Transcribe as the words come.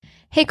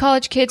Hey,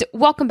 college kids,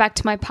 welcome back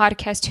to my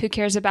podcast, Who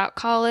Cares About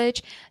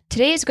College?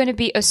 Today is going to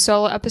be a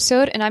solo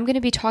episode, and I'm going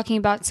to be talking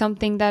about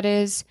something that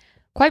is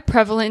quite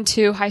prevalent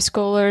to high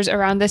schoolers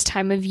around this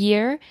time of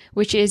year,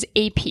 which is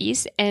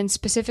APs, and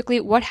specifically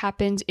what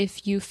happens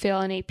if you fail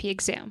an AP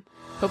exam.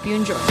 Hope you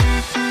enjoy.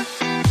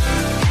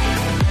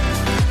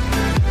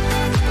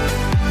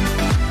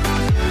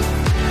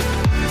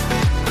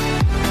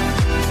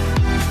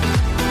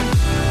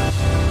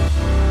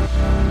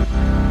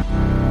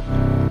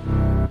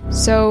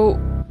 So,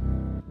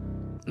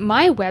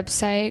 my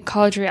website,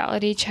 College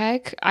Reality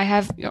Check, I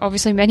have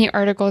obviously many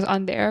articles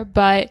on there,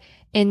 but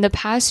in the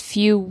past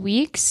few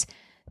weeks,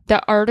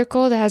 the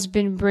article that has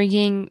been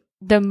bringing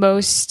the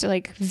most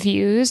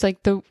views,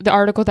 the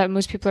article that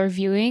most people are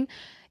viewing,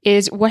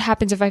 is what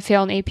happens if I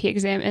fail an AP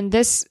exam. And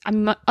this,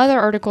 other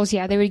articles,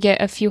 they would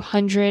get a few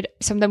hundred,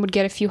 some of them would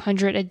get a few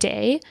hundred a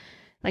day,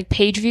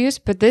 page views,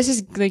 but this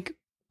is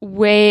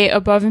way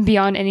above and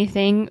beyond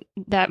anything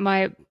that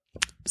my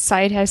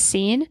site has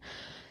seen.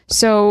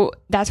 So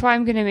that's why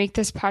I'm going to make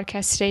this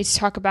podcast today to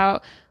talk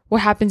about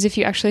what happens if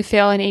you actually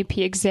fail an AP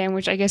exam,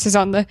 which I guess is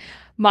on the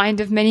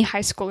mind of many high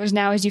schoolers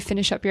now as you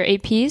finish up your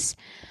APs.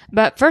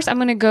 But first, I'm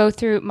going to go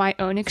through my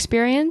own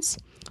experience.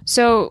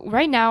 So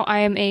right now, I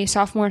am a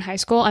sophomore in high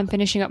school. I'm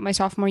finishing up my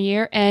sophomore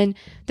year, and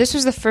this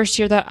was the first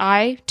year that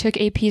I took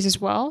APs as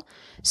well.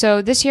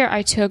 So this year,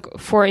 I took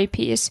 4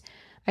 APs.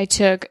 I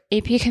took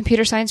AP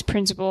Computer Science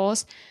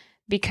Principles,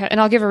 and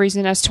I'll give a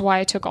reason as to why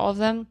I took all of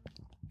them.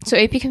 So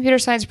AP Computer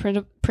Science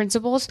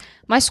Principles,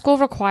 my school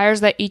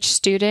requires that each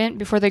student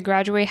before they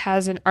graduate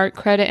has an art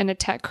credit and a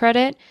tech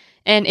credit,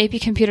 and AP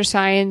Computer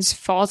Science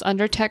falls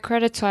under tech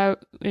credit, so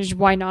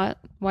why not?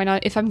 Why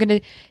not? If I'm gonna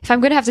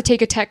have to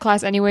take a tech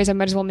class anyways, I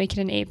might as well make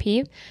it an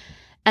AP.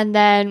 And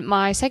then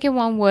my second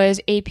one was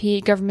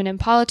AP Government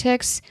and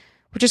Politics,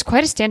 which is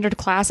quite a standard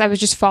class. I was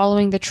just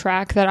following the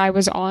track that I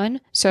was on.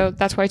 So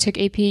that's why I took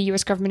AP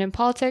US Government and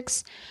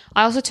Politics.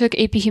 I also took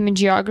AP Human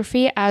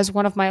Geography as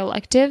one of my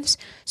electives.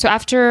 So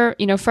after,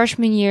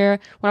 freshman year,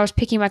 when I was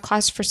picking my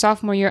classes for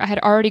sophomore year, I had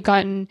already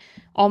gotten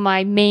all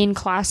my main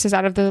classes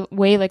out of the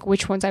way,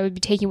 which ones I would be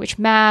taking, which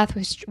math,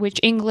 which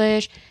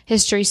English,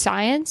 history,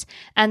 science.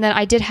 And then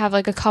I did have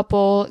a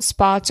couple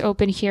spots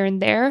open here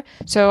and there.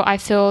 So I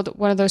filled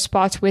one of those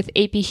spots with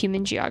AP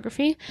Human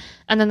Geography.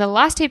 And then the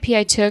last AP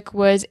I took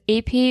was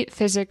AP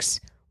Physics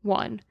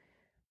 1,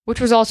 which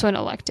was also an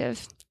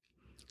elective.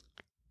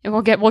 And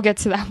we'll get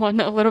to that one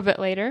a little bit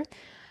later.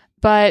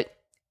 But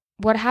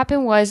what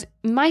happened was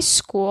my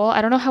school,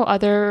 I don't know how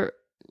other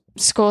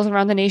schools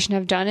around the nation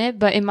have done it,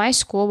 but in my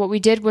school, what we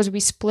did was we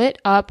split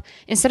up,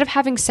 instead of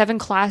having 7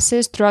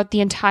 classes throughout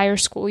the entire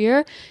school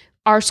year,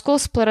 our school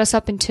split us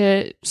up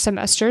into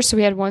semesters. So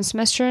we had 1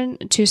 semester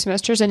and 2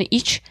 semesters, and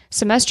each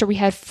semester we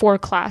had 4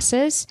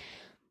 classes.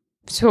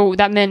 So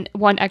that meant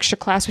 1 extra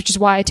class, which is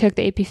why I took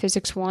the AP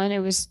Physics 1. It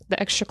was the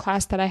extra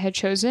class that I had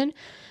chosen.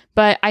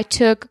 But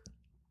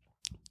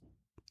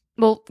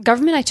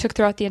government I took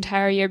throughout the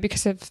entire year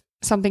because of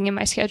something in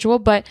my schedule,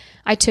 but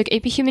I took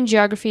AP Human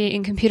Geography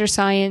and Computer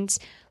Science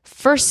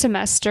first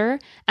semester,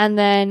 and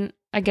then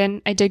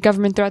again I did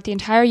government throughout the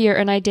entire year,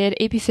 and I did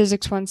AP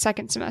Physics 1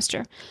 second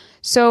semester.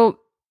 So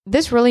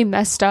this really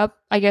messed up,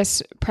 I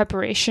guess,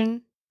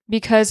 preparation,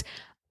 because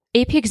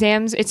AP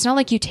exams, it's not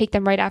like you take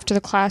them right after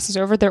the class is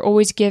over. They're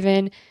always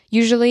given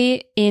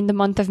usually in the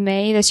month of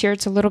May. This year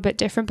it's a little bit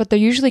different, but they're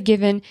usually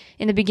given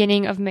in the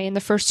beginning of May, in the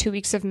first 2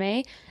 weeks of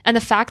May. And the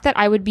fact that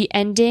I would be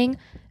ending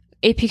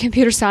AP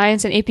Computer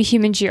Science and AP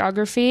Human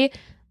Geography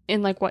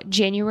in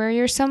January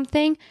or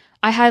something,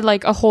 I had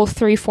a whole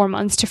 3-4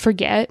 months to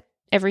forget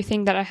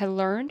everything that I had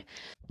learned.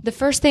 The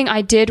first thing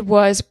I did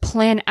was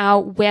plan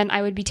out when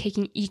I would be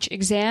taking each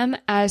exam.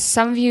 As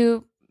some of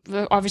you,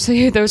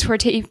 obviously those who are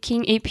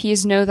taking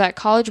APs, know that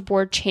College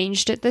Board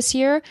changed it this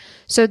year.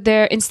 So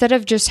instead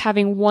of just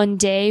having 1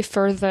 day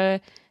for the,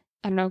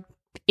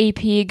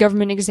 AP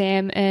government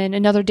exam and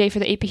another day for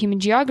the AP Human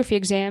Geography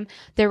exam,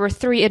 there were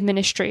 3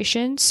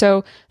 administrations.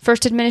 So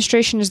first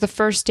administration is the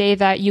first day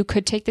that you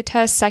could take the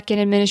test, second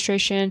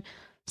administration,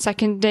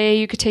 second day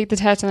you could take the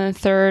test, and then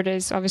third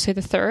is obviously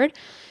the third.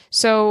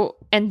 So,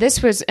 and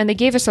they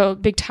gave us a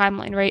big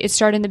timeline, right? It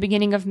started in the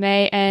beginning of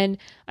May, and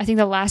I think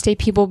the last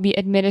AP will be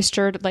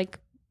administered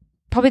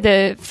probably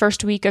the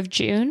first week of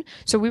June.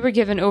 So we were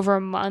given over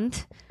a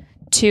month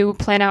to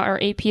plan out our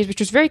APs, which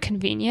was very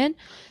convenient.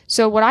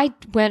 So what I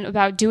went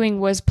about doing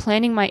was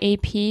planning my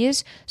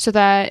APs so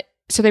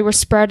they were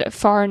spread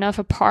far enough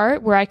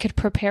apart where I could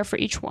prepare for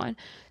each one.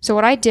 So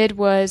what I did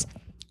was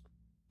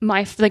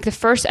the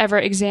first ever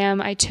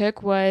exam I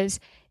took was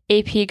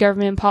AP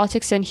Government and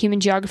Politics and Human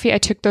Geography. I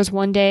took those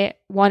one day,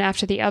 one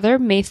after the other,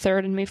 May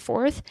 3rd and May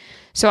 4th.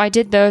 So I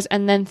did those,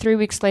 and then 3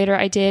 weeks later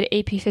I did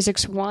AP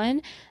Physics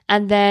 1,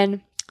 and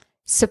then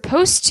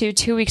supposed to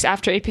 2 weeks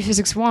after AP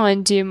Physics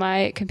 1 do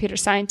my Computer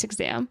Science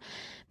exam.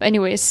 But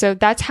anyways, so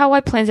that's how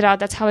I planned it out.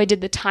 That's how I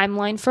did the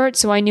timeline for it.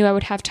 So I knew I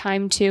would have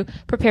time to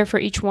prepare for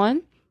each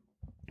one.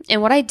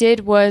 And what I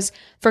did was,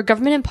 for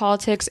Government and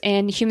Politics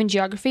and Human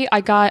Geography,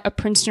 I got a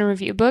Princeton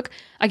review book.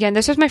 Again,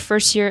 this was my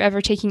first year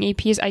ever taking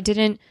APs. I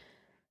didn't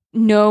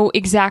know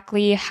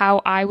exactly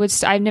how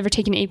I've never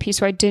taken AP,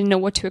 so I didn't know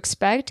what to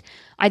expect.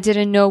 I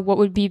didn't know what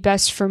would be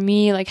best for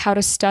me, like how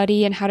to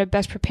study and how to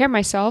best prepare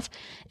myself.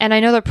 And I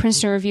know that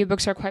Princeton review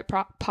books are quite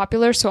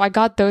popular, so I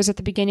got those at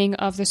the beginning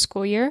of the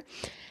school year.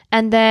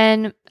 And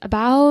then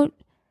about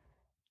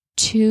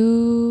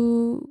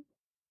 3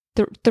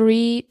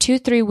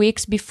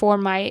 weeks before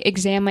my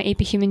exam, my AP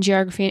Human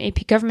Geography and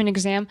AP Government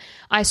exam,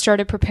 I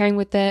started preparing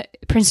with the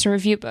Princeton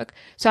review book.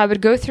 So I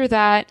would go through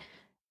that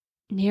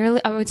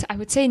I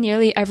would say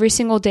nearly every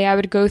single day. I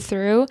would go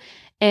through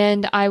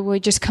and I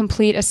would just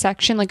complete a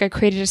section. Like I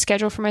created a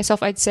schedule for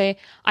myself. I'd say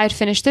I'd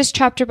finish this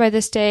chapter by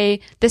this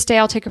day. This day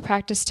I'll take a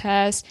practice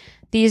test.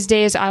 These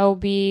days I'll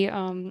be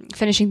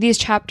finishing these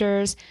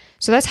chapters.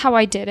 So that's how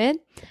I did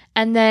it.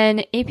 And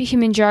then AP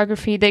Human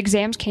Geography, the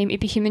exams came,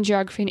 AP Human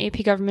Geography and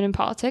AP Government and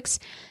Politics.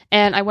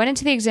 And I went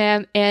into the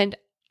exam and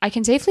I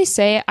can safely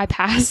say I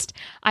passed.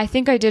 I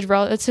think I did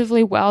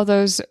relatively well.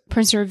 Those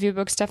Princeton review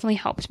books definitely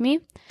helped me.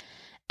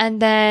 And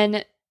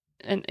then,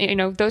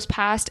 those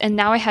passed. And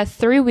now I had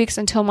 3 weeks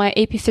until my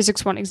AP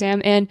Physics 1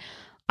 exam. And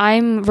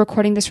I'm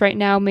recording this right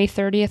now, May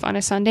 30th on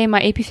a Sunday.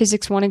 My AP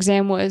Physics 1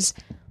 exam was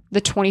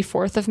the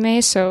 24th of May,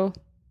 so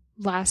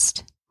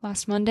last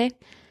Monday.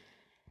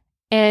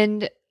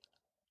 And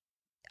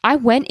I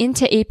went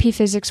into AP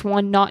Physics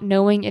 1 not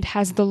knowing it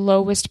has the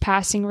lowest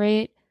passing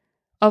rate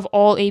of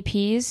all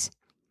APs.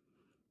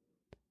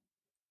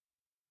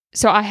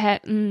 So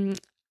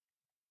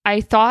I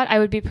thought I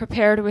would be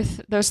prepared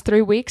with those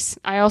 3 weeks.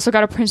 I also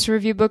got a Princeton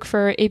review book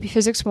for AP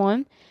Physics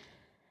 1.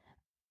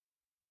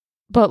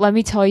 But let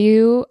me tell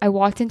you, I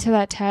walked into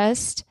that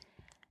test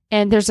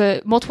and there's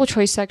a multiple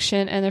choice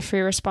section and a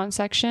free response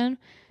section.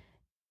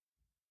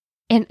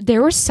 And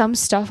there was some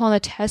stuff on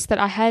the test that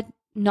I had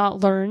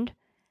not learned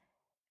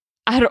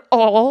at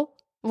all.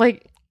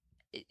 Like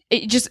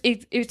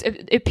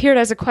it appeared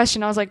as a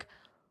question. I was like,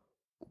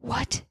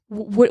 what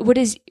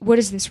is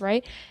this,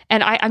 right?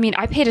 And I mean,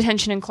 I paid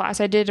attention in class.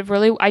 I did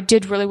really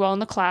well in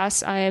the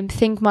class. I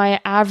think my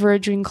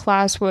average in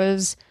class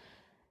was,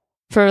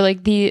 for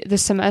like the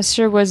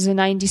semester, was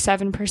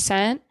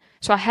 97%.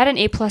 So I had an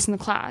A+ in the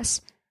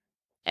class.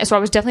 And so I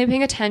was definitely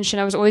paying attention.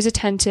 I was always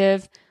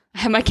attentive. I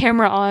had my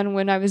camera on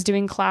when I was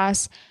doing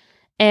class.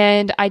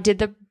 And I did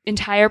the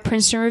entire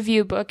Princeton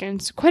review book, and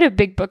it's quite a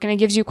big book, and it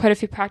gives you quite a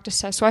few practice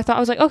tests. So I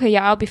was like, okay,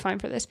 yeah, I'll be fine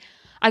for this.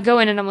 I go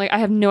in and I'm like, I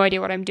have no idea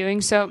what I'm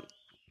doing. So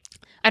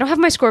I don't have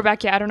my score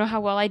back yet. I don't know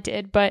how well I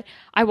did, but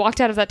I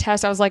walked out of that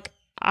test. I was like,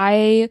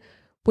 I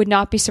would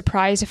not be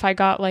surprised if I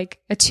got like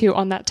a 2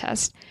 on that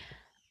test.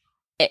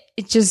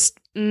 It just,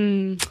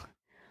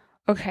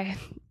 okay.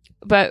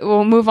 But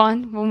we'll move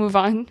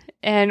on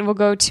and we'll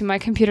go to my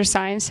computer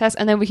science test,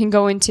 and then we can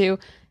go into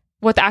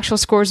what the actual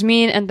scores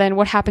mean and then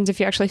what happens if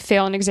you actually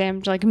fail an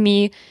exam, like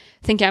me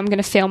thinking I'm going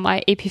to fail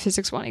my AP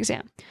Physics 1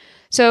 exam.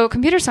 So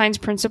computer science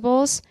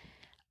principles,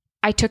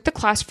 I took the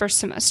class first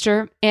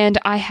semester and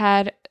I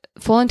had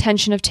full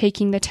intention of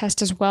taking the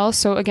test as well.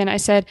 So again, I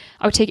said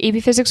I would take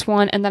AP Physics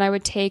 1 and then I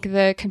would take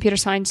the computer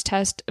science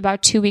test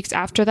about 2 weeks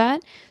after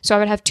that. So I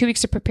would have 2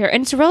 weeks to prepare.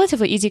 And it's a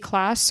relatively easy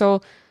class,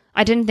 so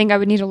I didn't think I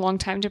would need a long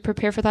time to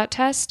prepare for that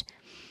test.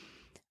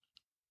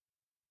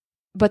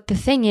 But the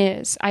thing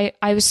is, I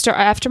was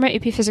after my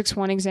AP Physics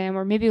 1 exam,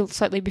 or maybe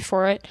slightly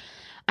before it,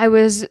 I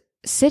was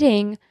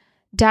sitting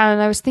down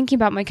and I was thinking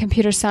about my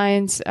computer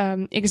science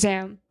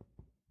exam.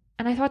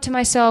 And I thought to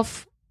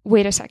myself,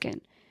 wait a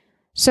second.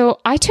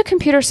 So I took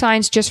computer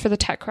science just for the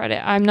tech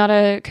credit. I'm not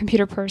a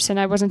computer person.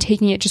 I wasn't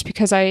taking it just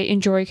because I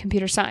enjoy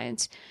computer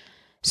science.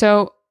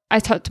 So I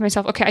thought to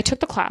myself, okay, I took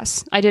the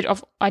class. I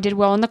did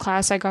well in the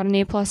class. I got an A+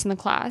 in the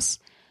class.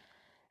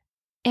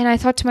 And I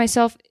thought to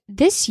myself,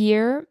 this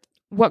year,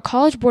 what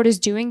College Board is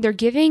doing, they're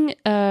giving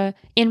a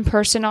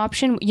in-person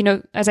option.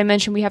 As I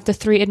mentioned, we have the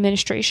 3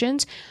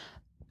 administrations.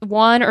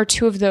 1 or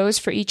 2 of those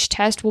for each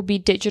test will be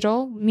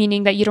digital,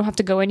 meaning that you don't have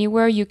to go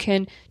anywhere. You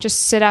can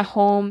just sit at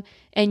home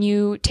and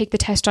you take the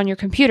test on your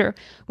computer,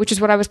 which is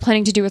what I was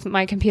planning to do with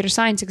my computer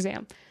science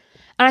exam.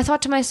 And I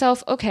thought to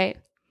myself, okay,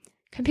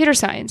 computer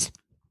science.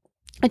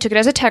 I took it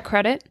as a tech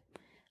credit.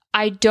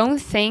 I don't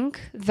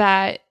think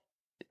that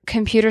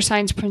computer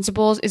science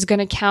principles is going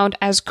to count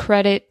as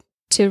credit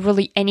to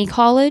really any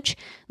college,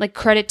 like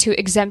credit to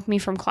exempt me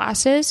from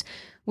classes,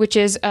 which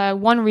is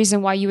one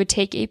reason why you would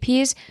take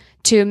APs,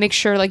 to make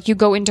sure like you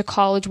go into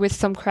college with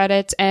some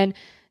credits and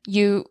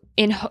you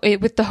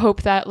with the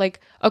hope that like,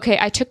 okay,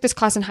 I took this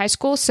class in high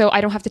school, so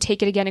I don't have to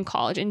take it again in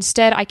college.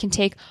 Instead, I can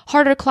take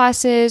harder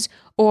classes,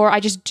 or I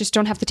just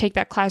don't have to take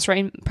that class, right?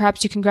 And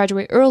perhaps you can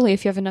graduate early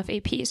if you have enough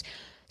APs.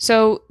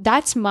 So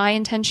that's my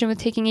intention with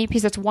taking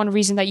APs. That's one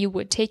reason that you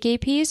would take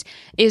APs,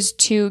 is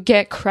to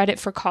get credit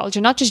for college,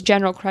 and not just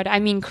general credit. I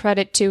mean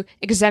credit to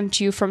exempt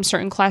you from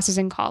certain classes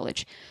in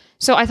college.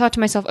 So I thought to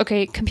myself,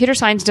 okay, computer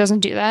science doesn't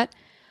do that.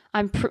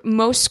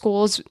 Most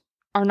schools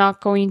are not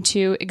going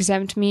to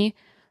exempt me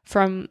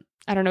from,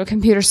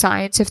 computer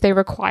science if they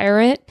require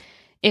it.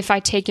 if I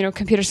take,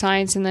 computer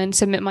science and then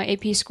submit my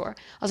AP score.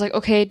 I was like,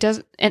 okay,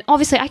 and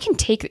obviously I can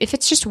take, if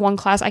it's just one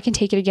class, I can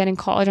take it again in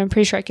college. I'm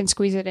pretty sure I can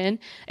squeeze it in.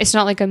 It's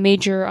not like a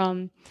major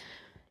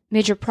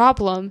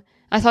problem.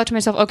 I thought to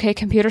myself, okay,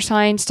 computer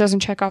science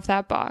doesn't check off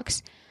that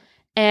box.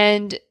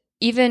 And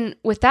even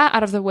with that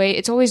out of the way,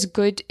 it's always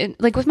good.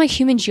 Like with my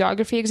human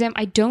geography exam,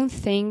 I don't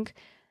think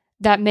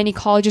that many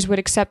colleges would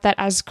accept that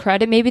as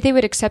credit. Maybe they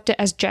would accept it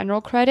as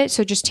general credit.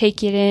 So just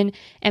take it in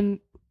and,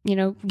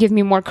 give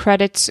me more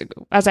credits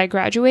as I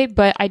graduate.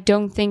 But I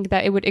don't think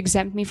that it would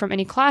exempt me from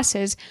any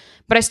classes.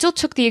 But I still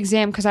took the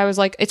exam because I was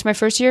like, it's my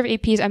first year of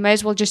APs. I might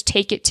as well just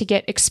take it to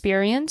get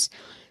experience.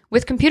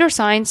 With computer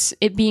science,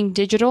 it being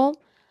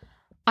digital,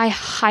 I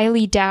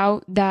highly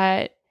doubt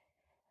that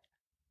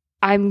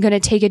I'm going to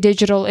take a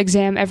digital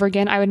exam ever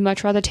again. I would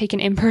much rather take an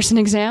in-person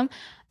exam.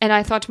 And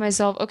I thought to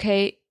myself,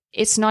 okay,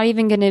 it's not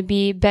even going to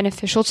be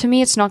beneficial to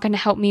me. It's not going to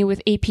help me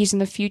with APs in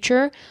the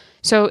future.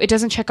 So it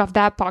doesn't check off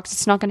that box.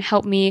 It's not going to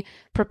help me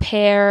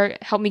prepare,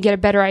 help me get a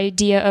better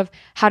idea of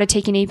how to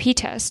take an AP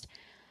test.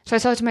 So I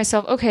thought to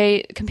myself,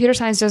 okay, computer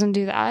science doesn't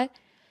do that.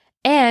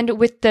 And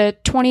with the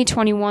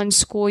 2021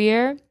 school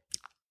year,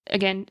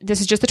 again,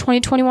 this is just the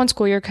 2021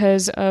 school year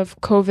because of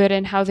COVID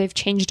and how they've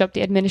changed up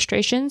the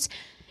administrations.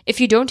 If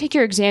you don't take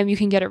your exam, you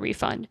can get a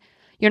refund.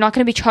 You're not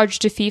going to be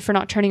charged a fee for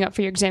not turning up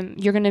for your exam.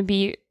 You're going to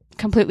be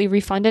completely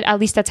refunded. At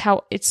least that's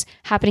how it's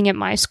happening at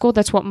my school.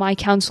 That's what my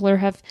counselors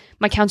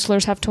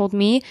have told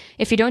me.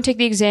 If you don't take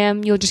the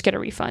exam, you'll just get a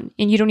refund.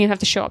 And you don't even have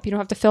to show up. You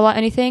don't have to fill out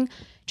anything.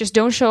 Just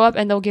don't show up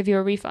and they'll give you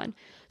a refund.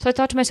 So I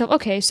thought to myself,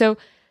 okay, so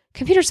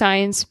computer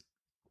science,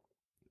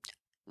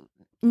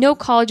 no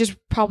college is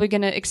probably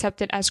going to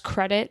accept it as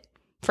credit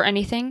for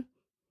anything.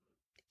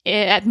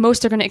 At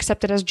most, they're going to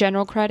accept it as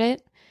general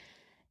credit.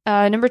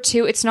 Number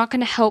two, it's not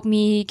going to help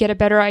me get a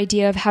better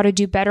idea of how to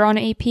do better on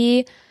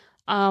AP.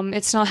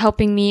 It's not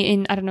helping me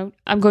in,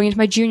 I'm going into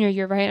my junior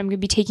year, right? I'm going to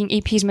be taking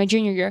APs my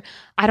junior year.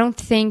 I don't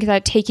think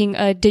that taking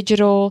a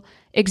digital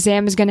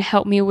exam is going to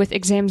help me with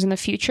exams in the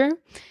future.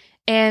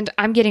 And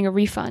I'm getting a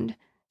refund.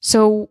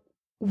 So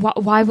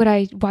why would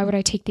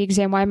I take the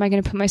exam? Why am I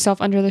going to put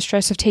myself under the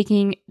stress of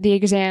taking the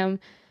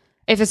exam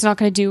if it's not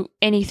going to do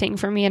anything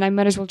for me and I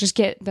might as well just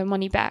get the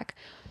money back?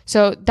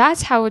 So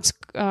that's how it's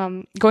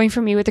going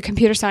for me with the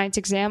computer science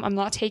exam. I'm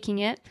not taking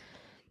it.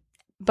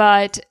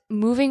 But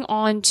moving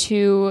on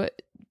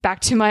back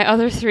to my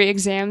other three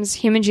exams,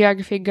 human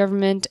geography,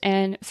 government,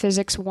 and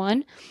physics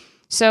 1.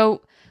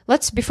 So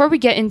before we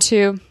get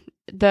into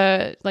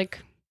the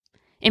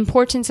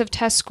importance of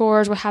test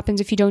scores, what happens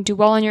if you don't do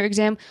well on your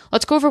exam,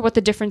 let's go over what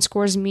the different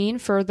scores mean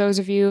for those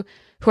of you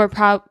who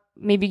are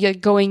maybe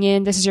going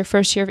in, this is your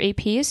first year of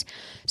APs.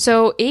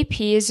 So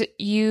APs,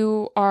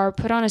 you are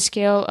put on a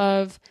scale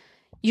of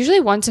usually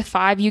 1 to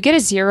 5. You get a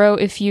 0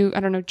 if you,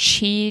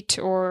 cheat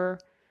or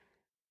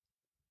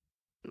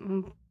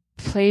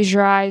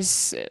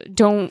plagiarize,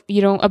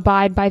 you don't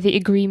abide by the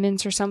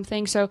agreements or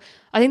something. So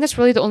I think that's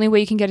really the only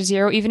way you can get a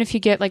 0. Even if you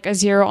get a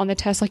 0 on the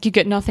test, you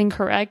get nothing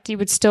correct, you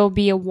would still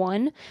be a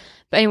 1.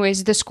 But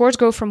anyways, the scores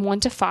go from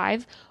 1 to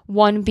 5,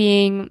 1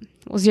 being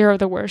 0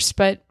 the worst,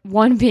 but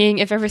 1 being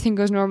if everything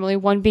goes normally,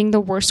 1 being the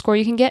worst score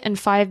you can get, and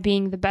 5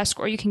 being the best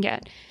score you can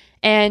get.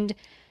 And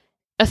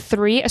a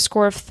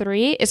score of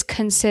 3 is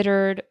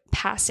considered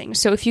passing.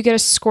 So if you get a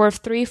score of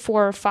 3,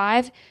 4, or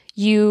 5,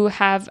 you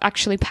have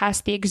actually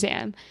passed the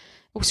exam.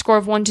 A score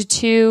of 1 to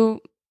 2,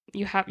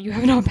 you have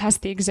not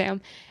passed the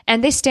exam.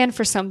 And they stand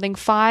for something.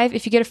 5,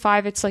 if you get a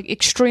 5, it's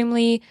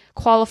extremely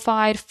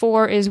qualified.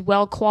 4 is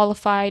well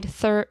qualified.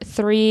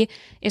 3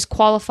 is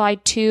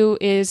qualified. 2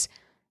 is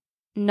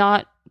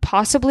not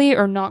possibly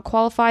or not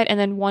qualified. And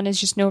then 1 is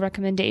just no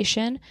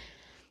recommendation.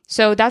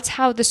 So that's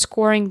how the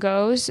scoring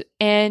goes.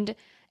 And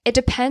it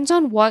depends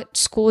on what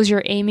schools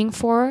you're aiming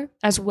for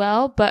as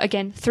well. But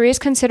again, 3 is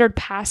considered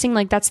passing,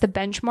 that's the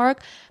benchmark.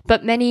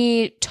 But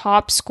many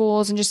top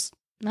schools, and just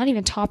not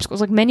even top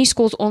schools, many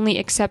schools only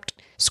accept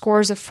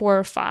scores of 4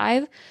 or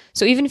 5.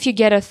 So even if you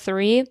get a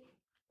 3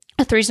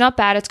 is not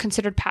bad, it's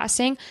considered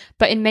passing.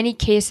 But in many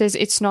cases,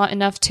 it's not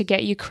enough to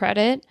get you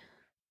credit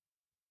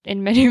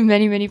in many,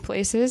 many, many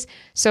places.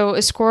 So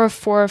a score of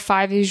 4 or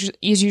 5 is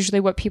usually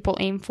what people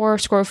aim for. A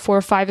score of 4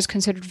 or 5 is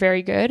considered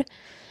very good.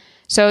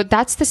 So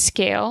that's the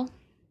scale.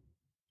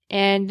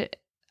 And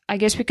I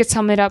guess we could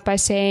sum it up by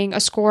saying a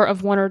score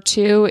of 1 or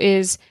 2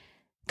 is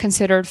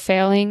considered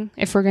failing.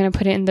 If we're going to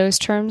put it in those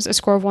terms, a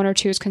score of 1 or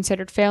 2 is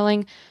considered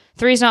failing.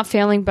 3 is not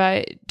failing,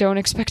 but don't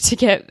expect to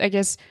get,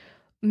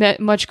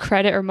 much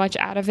credit or much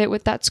out of it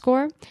with that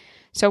score.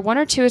 So 1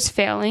 or 2 is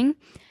failing.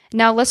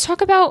 Now let's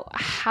talk about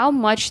how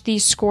much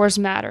these scores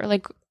matter.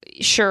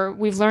 Sure,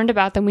 we've learned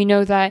about them. We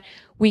know that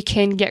we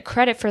can get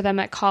credit for them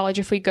at college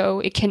if we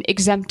go. It can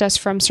exempt us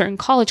from certain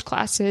college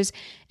classes.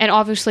 And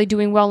obviously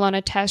doing well on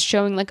a test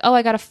showing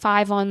I got a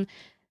 5 on,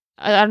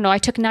 I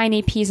took 9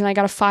 APs and I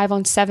got a 5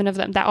 on 7 of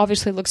them. That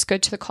obviously looks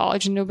good to the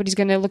college and nobody's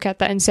going to look at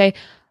that and say,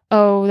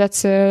 oh,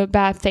 that's a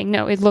bad thing.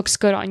 No, it looks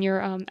good on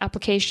your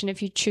application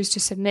if you choose to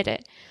submit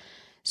it.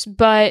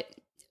 But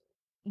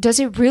does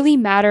it really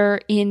matter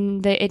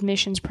in the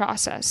admissions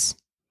process?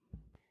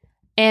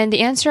 And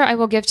the answer I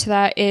will give to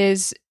that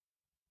is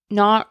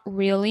not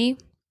really.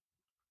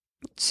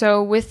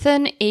 So with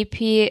an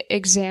AP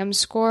exam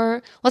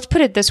score, let's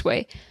put it this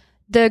way.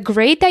 The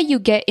grade that you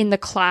get in the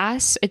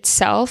class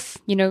itself,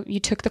 you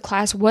took the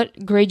class,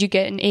 what grade you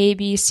get in A,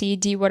 B, C,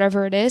 D,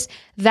 whatever it is,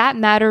 that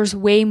matters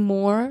way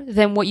more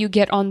than what you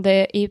get on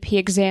the AP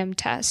exam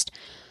test.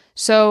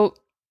 So,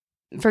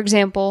 for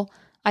example,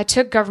 I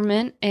took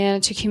government and I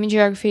took human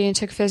geography and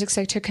took physics.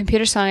 I took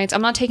computer science.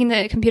 I'm not taking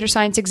the computer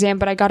science exam,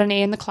 but I got an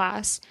A in the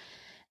class.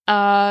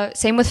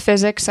 Same with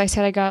physics. I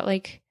said I got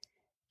like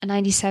a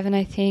 97,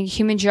 I think.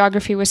 Human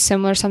geography was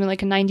similar, something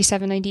like a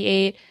 97,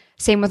 98.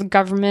 Same with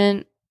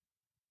government.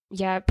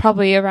 Yeah,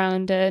 probably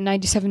around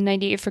 97,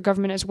 98 for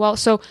government as well.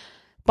 So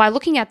by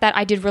looking at that,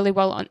 I did really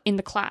well in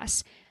the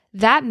class.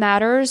 That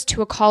matters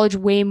to a college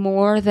way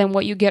more than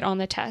what you get on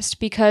the test,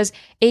 because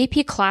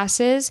AP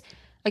classes,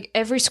 like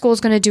every school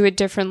is going to do it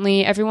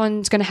differently.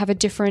 Everyone's going to have a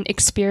different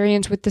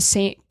experience with the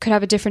same, could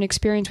have a different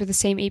experience with the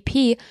same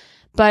AP.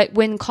 But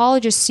when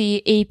colleges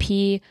see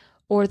AP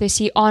or they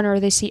see honor,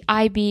 they see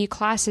IB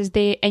classes,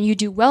 and you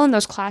do well in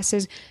those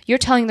classes, you're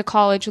telling the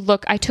college,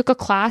 look, I took a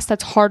class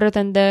that's harder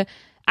than the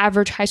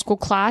average high school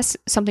class,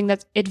 something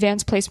that's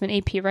advanced placement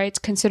AP, right? It's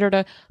considered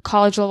a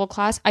college level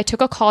class. I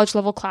took a college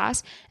level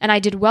class and I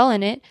did well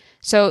in it.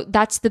 So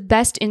that's the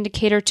best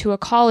indicator to a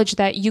college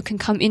that you can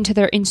come into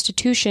their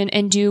institution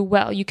and do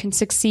well. You can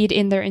succeed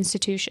in their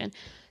institution.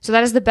 So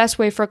that is the best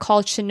way for a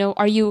college to know,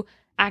 are you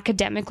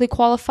academically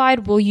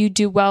qualified? Will you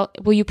do well?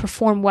 Will you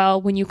perform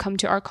well when you come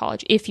to our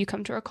college, if you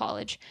come to our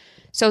college?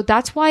 So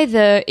that's why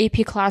the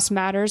AP class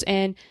matters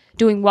and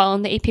doing well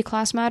in the AP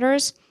class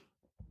matters.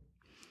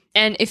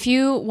 And if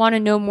you want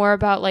to know more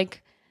about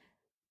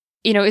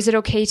is it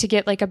okay to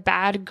get like a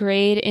bad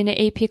grade in an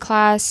AP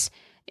class?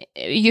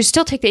 You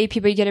still take the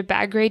AP, but you get a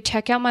bad grade.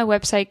 Check out my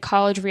website,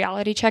 College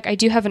Reality Check. I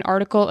do have an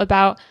article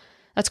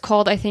that's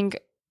called, I think,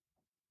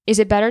 is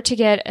it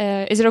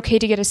okay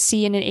to get a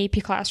C in an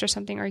AP class or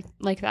something or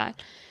like that?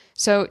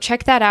 So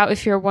check that out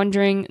if you're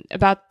wondering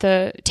about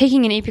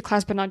taking an AP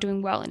class but not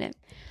doing well in it.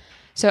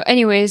 So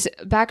anyways,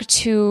 back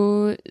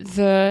to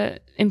the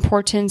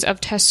importance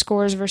of test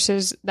scores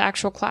versus the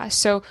actual class.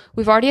 So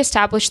we've already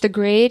established the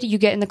grade you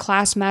get in the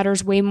class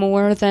matters way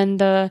more than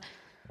the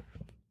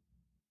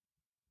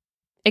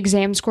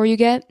exam score you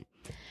get.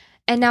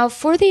 And now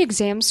for the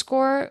exam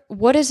score,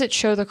 what does it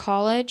show the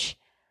college?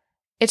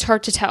 It's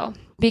hard to tell,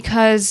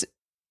 because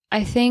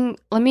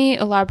let me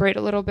elaborate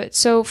a little bit.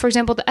 So for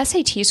example, the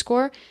SAT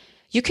score,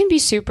 you can be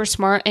super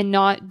smart and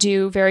not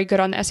do very good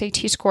on the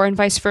SAT score, and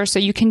vice versa.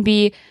 You can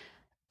be,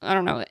 I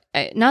don't know,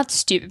 not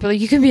stupid, but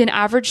you can be an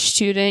average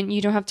student.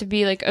 You don't have to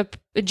be like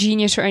a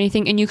genius or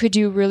anything, and you could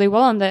do really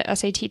well on the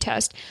SAT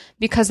test,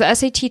 because the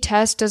SAT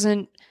test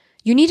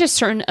you need a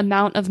certain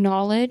amount of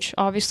knowledge.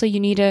 Obviously, you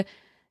need to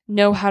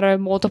know how to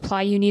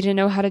multiply. You need to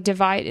know how to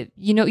divide.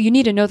 You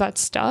need to know that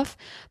stuff.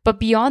 But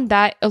beyond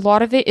that, a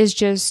lot of it is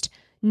just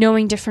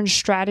knowing different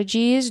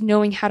strategies,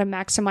 knowing how to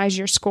maximize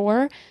your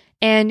score.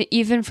 And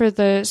even for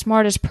the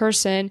smartest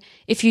person,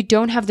 if you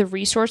don't have the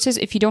resources,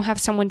 if you don't have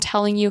someone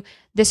telling you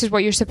this is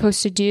what you're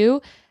supposed to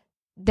do,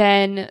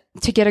 then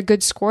to get a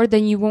good score,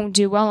 then you won't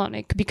do well on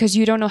it, because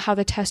you don't know how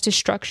the test is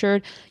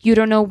structured. You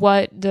don't know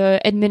what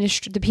the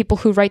people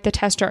who write the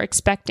test are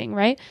expecting,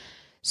 right?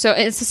 So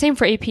it's the same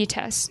for AP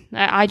tests.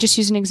 I just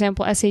use an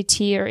example, SAT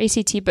or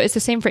ACT, but it's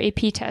the same for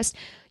AP tests.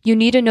 You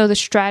need to know the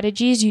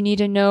strategies. You need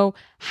to know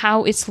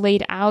how it's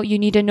laid out. You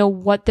need to know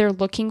what they're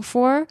looking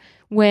for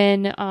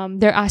when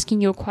they're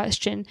asking you a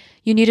question.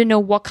 You need to know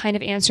what kind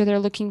of answer they're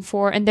looking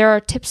for. And there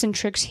are tips and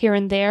tricks here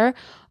and there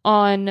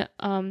on,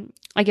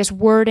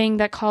 wording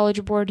that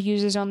College Board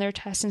uses on their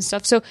tests and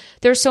stuff. So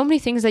there are so many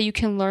things that you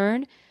can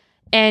learn,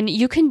 and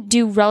you can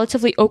do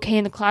relatively okay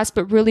in the class,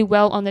 but really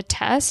well on the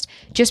test,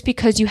 just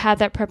because you had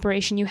that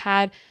preparation. You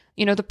had,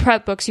 the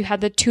prep books, you had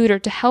the tutor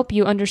to help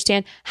you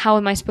understand, how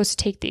am I supposed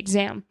to take the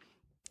exam?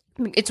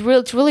 It's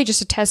really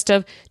just a test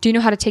of, do you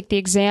know how to take the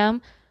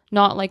exam?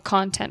 Not like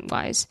content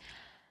wise.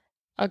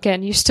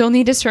 Again, you still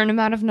need a certain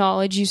amount of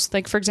knowledge.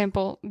 For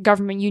example,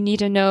 government, you need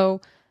to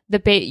know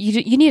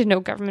you need to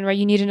know government, right?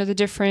 You need to know the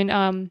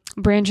different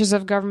branches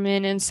of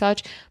government and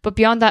such. But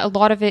beyond that, a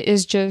lot of it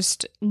is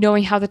just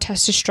knowing how the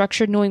test is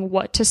structured, knowing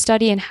what to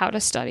study and how to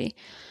study.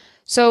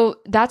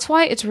 So that's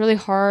why it's really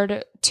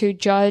hard to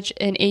judge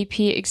an AP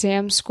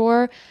exam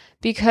score,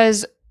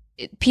 because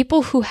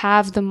people who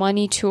have the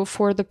money to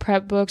afford the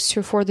prep books, to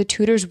afford the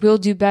tutors, will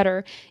do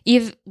better,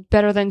 even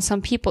better than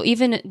some people.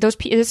 Even those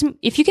people,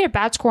 if you get a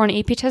bad score on an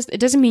AP test, it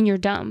doesn't mean you're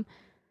dumb.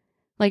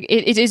 Like,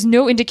 it is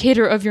no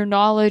indicator of your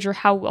knowledge or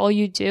how well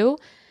you do.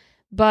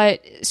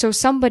 But so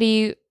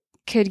somebody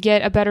could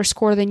get a better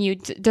score than you.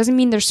 It doesn't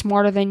mean they're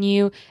smarter than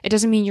you. It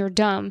doesn't mean you're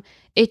dumb.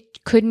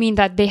 It could mean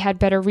that they had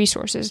better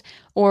resources,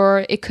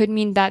 or it could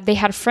mean that they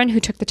had a friend who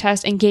took the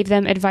test and gave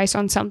them advice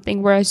on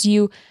something, whereas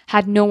you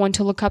had no one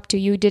to look up to.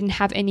 You didn't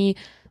have any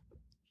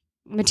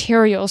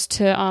materials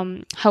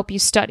to help you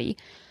study.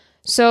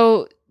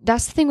 So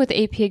that's the thing with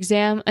the AP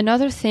exam.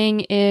 Another thing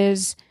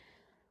is,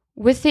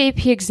 with the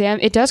AP exam,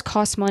 it does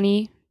cost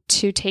money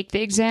to take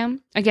the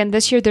exam. Again,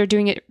 this year they're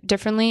doing it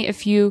differently.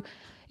 If you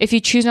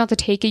choose not to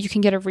take it, you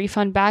can get a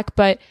refund back,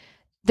 but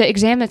the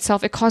exam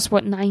itself, it costs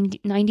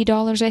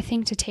 $90, I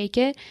think, to take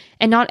it.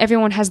 And not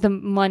everyone has the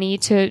money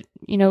to,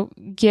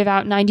 give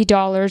out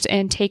 $90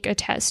 and take a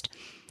test.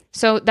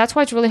 So that's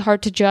why it's really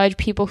hard to judge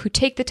people who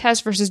take the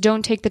test versus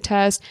don't take the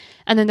test,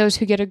 and then those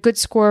who get a good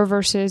score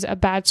versus a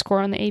bad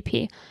score on the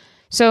AP.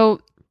 So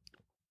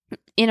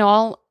in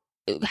all,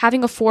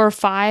 having a 4 or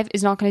 5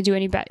 is not going to do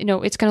any bad.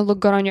 It's going to look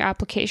good on your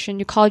application.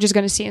 Your college is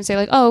going to see it and say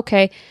like, oh,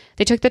 okay,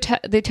 they took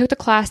the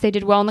class, they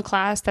did well in the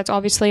class. That's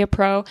obviously a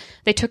pro.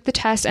 They took the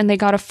test and they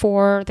got a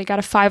 4, they got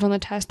a 5 on the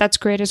test. That's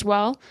great as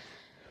well.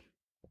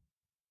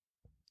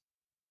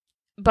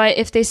 But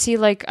if they see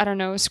like, I don't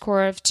know, a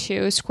score of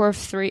 2, a score of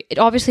 3, it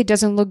obviously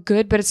doesn't look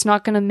good, but it's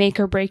not going to make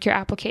or break your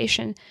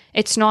application.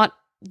 It's not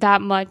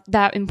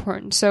that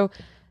important. So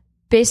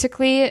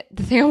basically,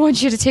 the thing I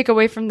want you to take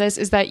away from this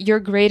is that your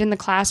grade in the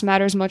class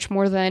matters much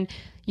more than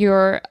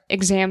your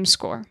exam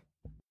score.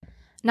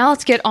 Now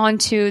let's get on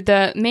to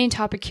the main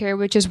topic here,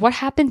 which is what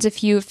happens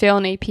if you fail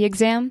an AP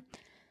exam?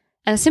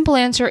 And the simple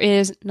answer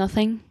is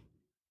nothing.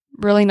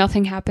 Really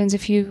nothing happens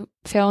if you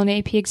fail an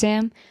AP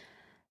exam.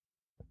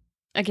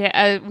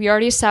 Again, we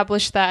already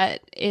established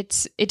that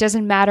it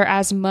doesn't matter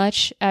as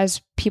much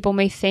as people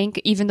may think,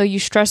 even though you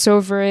stress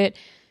over it.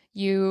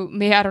 You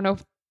may,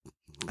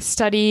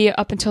 study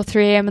up until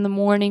 3 a.m. in the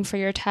morning for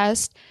your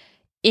test.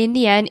 In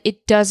the end,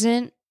 it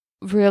doesn't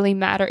really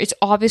matter. It's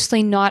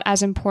obviously not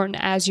as important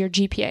as your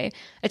GPA.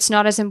 It's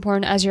not as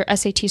important as your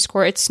SAT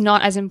score. It's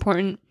not as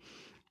important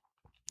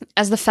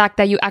as the fact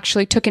that you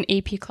actually took an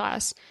AP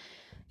class.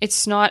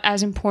 It's not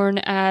as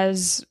important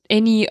as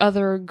any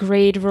other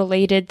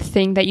grade-related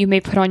thing that you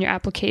may put on your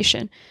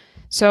application.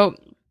 So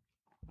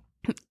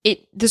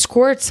the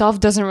score itself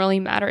doesn't really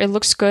matter. It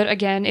looks good,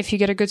 again, if you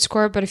get a good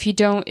score, but if you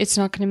don't, it's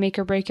not going to make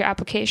or break your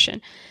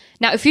application.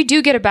 Now, if you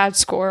do get a bad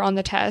score on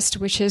the test,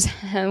 which is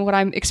what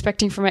I'm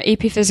expecting from an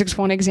AP Physics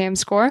 1 exam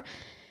score,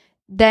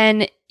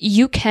 then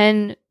you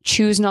can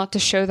choose not to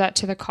show that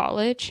to the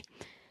college.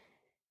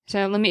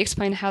 So let me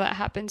explain how that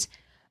happens.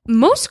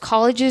 Most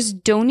colleges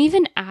don't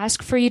even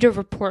ask for you to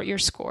report your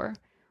score.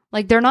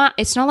 Like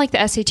it's not like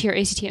the SAT or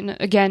ACT. And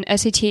again,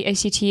 SAT,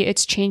 ACT,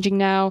 it's changing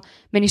now.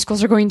 Many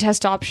schools are going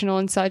test optional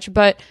and such.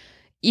 But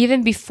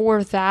even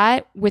before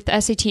that, with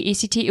the SAT,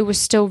 ACT, it was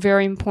still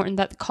very important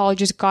that the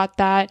colleges got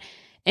that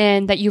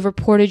and that you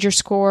reported your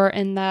score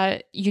and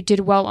that you did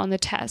well on the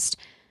test.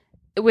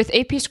 With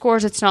AP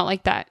scores, it's not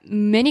like that.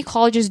 Many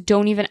colleges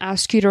don't even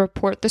ask you to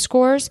report the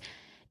scores.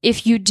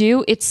 If you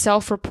do, it's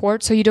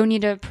self-report, so you don't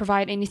need to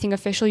provide anything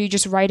official. You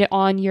just write it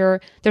on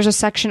there's a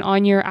section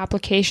on your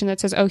application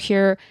that says, oh,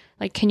 here,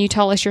 like, can you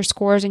tell us your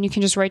scores? And you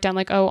can just write down,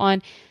 like, oh,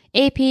 on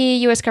AP,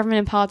 US Government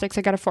and Politics,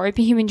 I got a 4. AP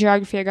Human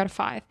Geography, I got a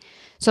 5.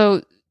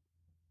 So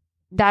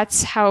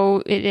that's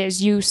how it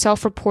is. You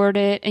self-report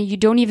it, and you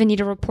don't even need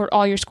to report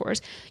all your scores.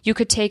 You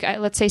could take,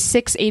 let's say,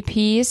 6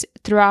 APs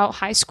throughout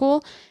high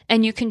school,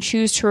 and you can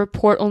choose to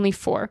report only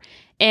 4.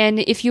 And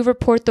if you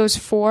report those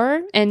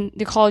 4 and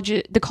the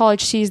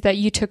college sees that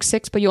you took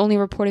 6, but you only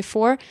reported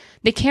 4,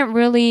 they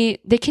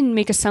can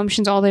make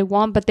assumptions all they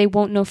want, but they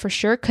won't know for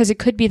sure because it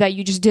could be that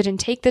you just didn't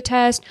take the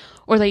test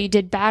or that you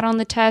did bad on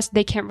the test.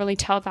 They can't really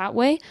tell that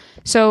way.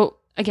 So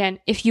again,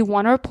 if you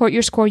want to report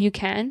your score, you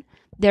can.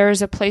 There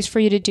is a place for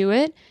you to do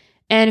it.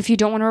 And if you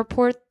don't want to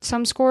report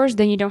some scores,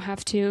 then you don't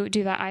have to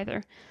do that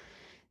either.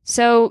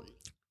 So,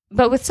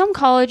 but with some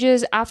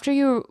colleges, after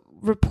you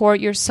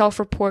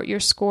self-report your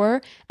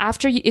score,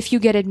 if you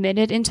get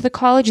admitted into the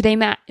college, they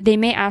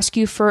may ask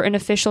you for an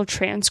official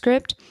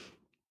transcript,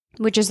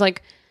 which is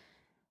like,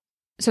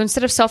 so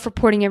instead of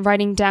self-reporting and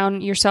writing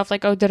down yourself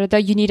like, oh,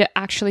 you need to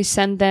actually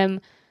send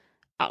them.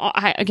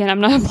 Again,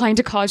 I'm not applying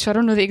to college, so I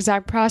don't know the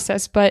exact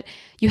process, but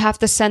you have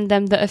to send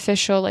them the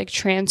official like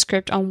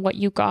transcript on what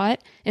you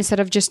got instead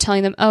of just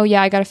telling them, oh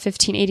yeah, I got a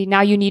 1580.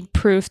 Now you need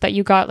proof that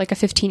you got like a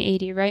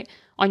 1580, right?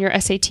 On your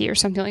SAT or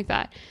something like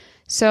that.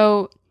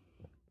 So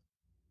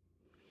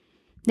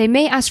they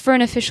may ask for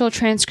an official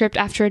transcript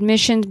after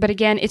admissions, but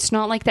again, it's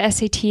not like the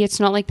SAT,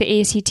 it's not like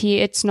the ACT,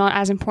 it's not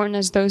as important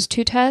as those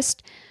 2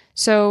 tests.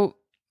 So,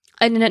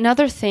 and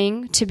another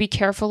thing to be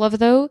careful of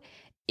though,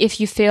 if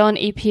you fail an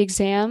AP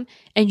exam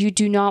and you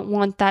do not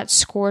want that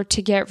score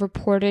to get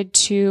reported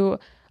to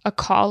a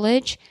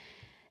college,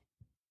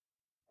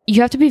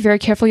 you have to be very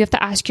careful. You have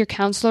to ask your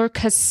counselor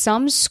because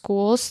some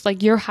schools,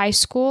 like your high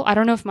school, I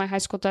don't know if my high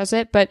school does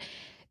it, but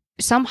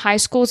some high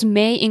schools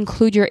may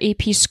include your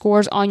AP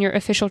scores on your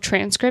official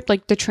transcript,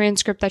 like the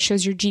transcript that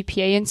shows your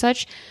GPA and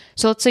such.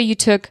 So let's say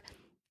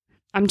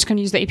I'm just going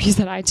to use the APs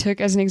that I took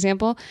as an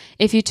example.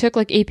 If you took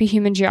like AP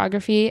Human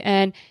Geography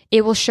and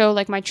it will show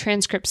like my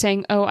transcript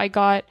saying, oh, I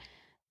got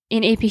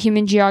in AP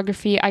Human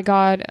Geography, I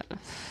got,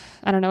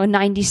 a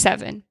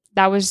 97.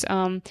 That was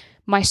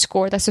my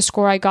score. That's the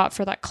score I got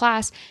for that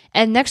class.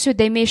 And next to it,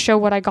 they may show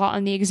what I got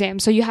on the exam.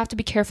 So you have to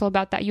be careful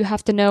about that. You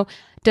have to know,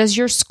 does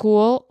your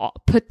school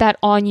put that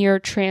on your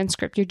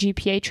transcript, your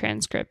GPA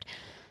transcript?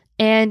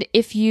 And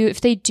if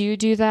they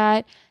do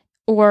that,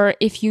 or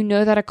if you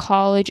know that a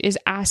college is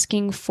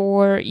asking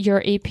for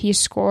your AP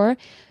score,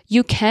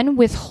 you can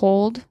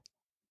withhold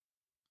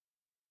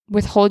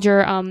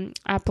your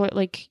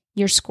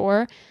your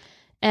score,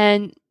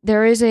 and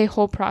there is a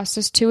whole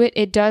process to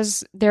it.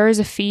 There is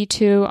a fee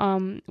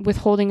to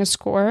withholding a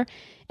score,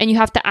 and you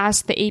have to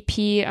ask the AP,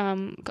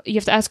 you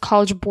have to ask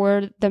College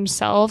Board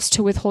themselves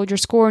to withhold your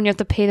score, and you have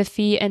to pay the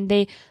fee, and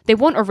they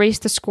won't erase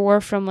the score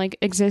from like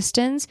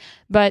existence,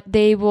 but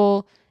they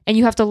will, and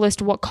you have to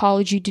list what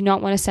college you do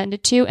not want to send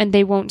it to, and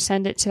they won't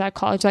send it to that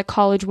college. That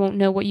college won't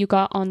know what you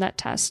got on that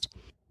test.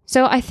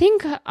 So I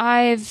think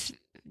I've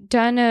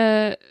done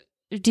a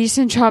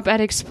decent job at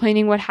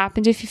explaining what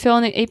happens if you fail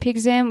an AP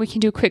exam. We can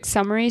do a quick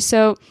summary.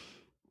 So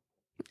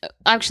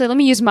actually, let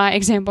me use my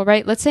example,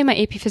 right? Let's say my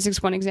AP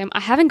Physics 1 exam. I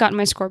haven't gotten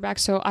my score back,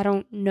 so I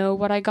don't know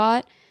what I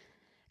got.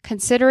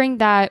 Considering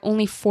that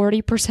only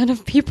 40%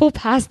 of people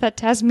pass that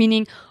test,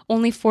 meaning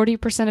only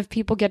 40% of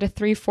people get a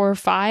 3, 4, or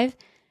 5,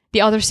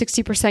 the other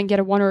 60% get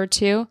a 1 or a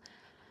 2.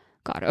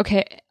 God,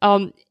 okay.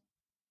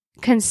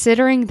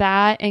 Considering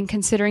that, and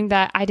considering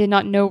that I did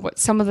not know what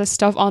some of the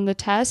stuff on the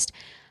test,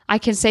 I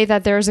can say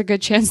that there's a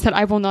good chance that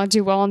I will not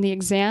do well on the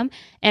exam.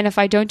 And if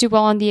I don't do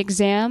well on the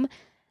exam,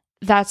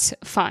 that's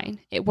fine.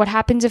 What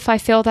happens if I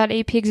fail that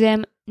AP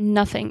exam?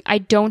 Nothing. I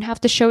don't have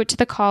to show it to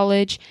the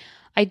college.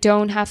 I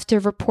don't have to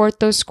report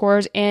those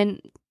scores.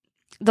 And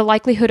the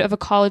likelihood of a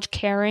college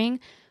caring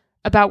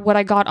about what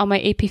I got on my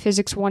AP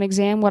Physics 1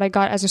 exam, what I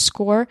got as a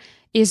score,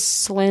 is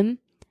slim.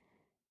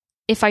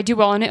 If I do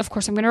well on it, of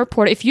course, I'm going to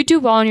report it. If you do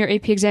well on your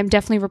AP exam,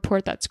 definitely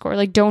report that score.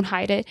 Like, don't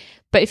hide it.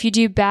 But if you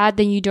do bad,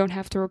 then you don't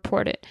have to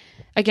report it.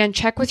 Again,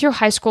 check with your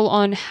high school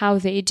on how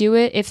they do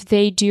it. If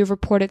they do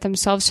report it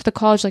themselves to the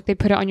college, like they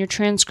put it on your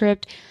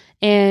transcript.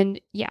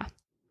 And yeah.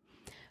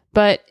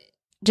 But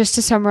just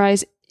to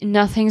summarize,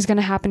 nothing's going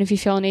to happen if you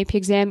fail an AP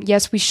exam.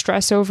 Yes, we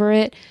stress over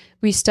it.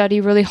 We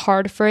study really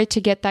hard for it to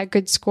get that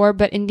good score.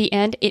 But in the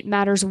end, it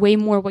matters way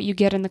more what you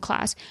get in the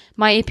class.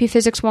 My AP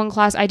Physics 1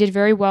 class, I did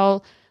very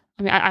well.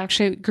 I mean, I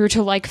actually grew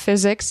to like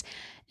physics,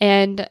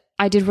 and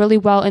I did really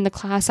well in the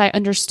class. I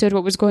understood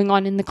what was going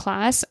on in the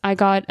class. I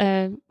got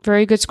a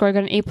very good score. I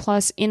got an A+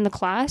 in the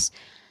class.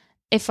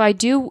 If I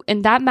do,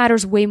 and that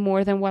matters way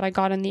more than what I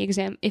got on the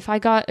exam. If I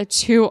get a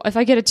 2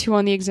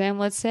 on the exam,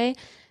 let's say,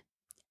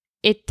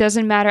 it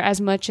doesn't matter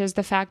as much as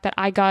the fact that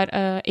I got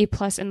a A+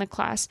 in the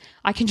class.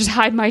 I can just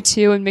hide my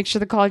 2 and make sure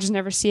the colleges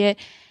never see it,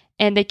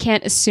 and they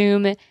can't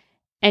assume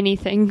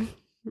anything,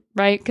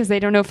 right? Because they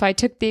don't know if I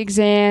took the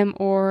exam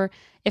or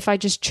if I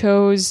just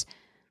chose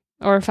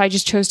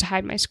to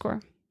hide my score.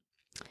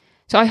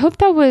 So I hope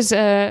that was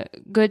a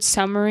good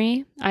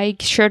summary. I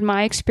shared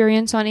my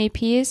experience on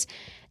APs,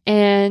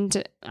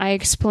 and I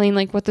explained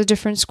like what the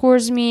different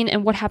scores mean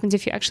and what happens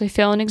if you actually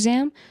fail an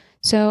exam.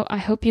 So I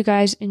hope you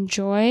guys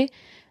enjoy,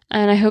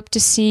 and I hope to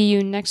see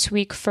you next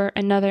week for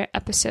another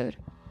episode.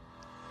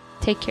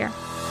 Take care.